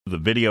The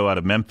video out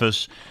of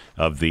Memphis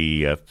of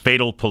the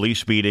fatal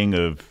police beating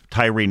of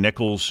Tyre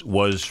Nichols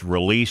was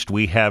released.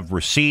 We have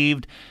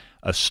received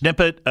a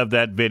snippet of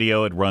that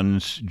video. It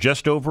runs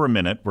just over a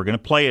minute. We're going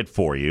to play it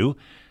for you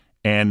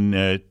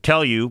and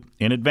tell you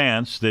in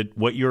advance that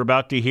what you're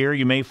about to hear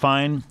you may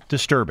find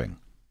disturbing,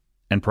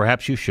 and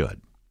perhaps you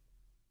should.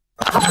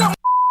 Get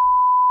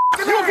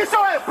your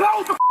ass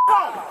blow the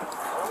phone.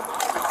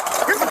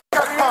 Get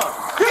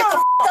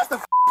the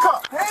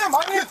cup. Damn,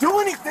 I didn't do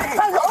anything.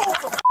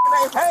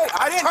 Hey,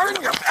 I didn't turn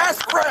your ass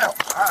around.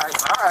 All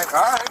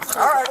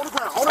right.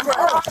 On the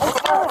ground.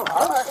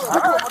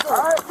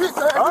 Hey,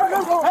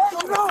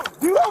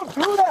 you don't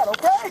do that,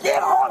 okay?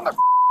 Get on the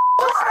ground.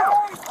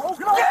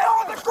 Get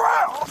on the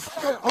ground.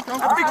 Okay.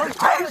 I'm going to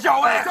tase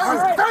your ass.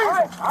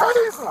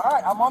 All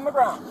right, I'm on the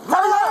ground. Lay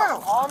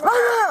down.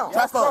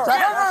 Yes,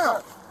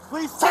 sir.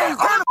 Please tase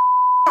me.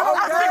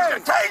 I'm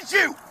going to tase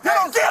you. Get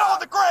on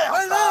the ground.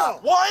 Lay down.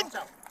 One.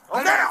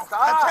 Now.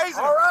 I'm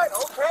tasing. All right,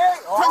 okay.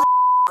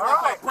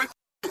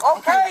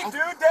 Okay,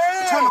 dude,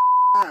 damn.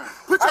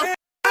 Put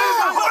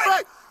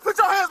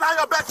your hands behind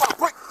your back.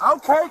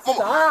 Okay, stop.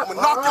 I'm going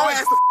to knock your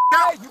ass the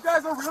out. Hey, you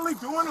guys are really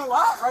doing a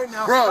lot right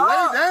now. Bro,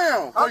 lay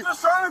down. I'm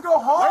just trying to go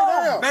home.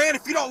 Lay down. Man,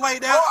 if you don't lay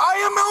down. I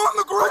am on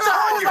the ground. Put your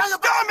hand on your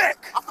stomach.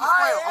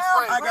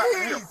 I'm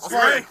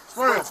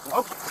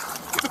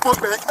Get the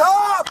fuck back.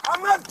 Stop.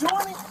 I'm not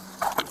doing it.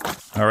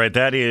 All right,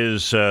 that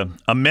is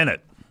a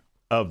minute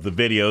of the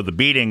video. The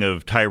beating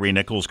of Tyre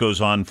Nichols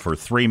goes on for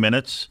 3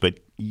 minutes, but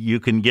you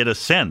can get a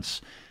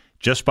sense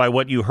just by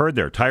what you heard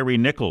there. Tyre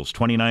Nichols,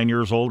 29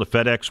 years old, a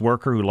FedEx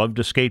worker who loved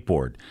to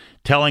skateboard,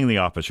 telling the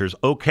officers,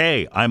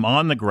 okay, I'm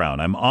on the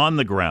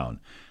ground.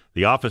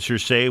 The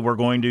officers say, we're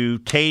going to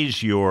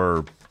tase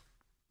your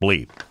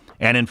bleep.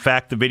 And in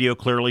fact, the video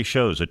clearly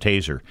shows a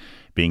taser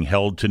being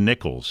held to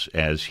Nichols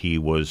as he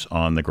was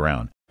on the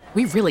ground.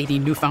 We really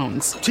need new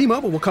phones.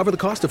 T-Mobile will cover the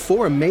cost of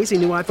 4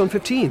 amazing new iPhone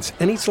 15s,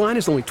 and each line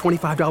is only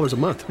 $25 a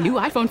month. New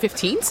iPhone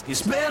 15s?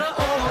 It's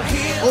better over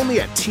here.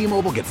 Only at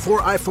T-Mobile, get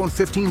 4 iPhone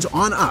 15s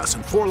on us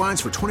and 4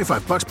 lines for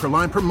 $25 per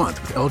line per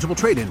month with eligible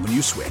trade-in when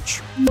you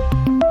switch.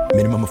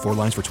 Minimum of 4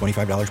 lines for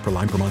 $25 per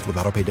line per month with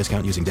autopay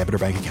discount using debit or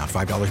bank account.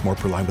 $5 more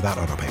per line without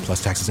autopay,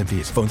 plus taxes and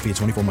fees. Phone fee at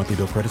 24 monthly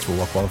bill credits for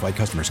well-qualified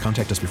customers.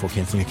 Contact us before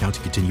canceling account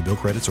to continue bill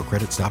credits or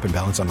credit stop and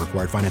balance on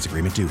required finance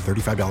agreement due.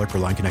 $35 per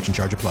line connection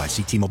charge applies.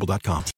 See T-Mobile.com.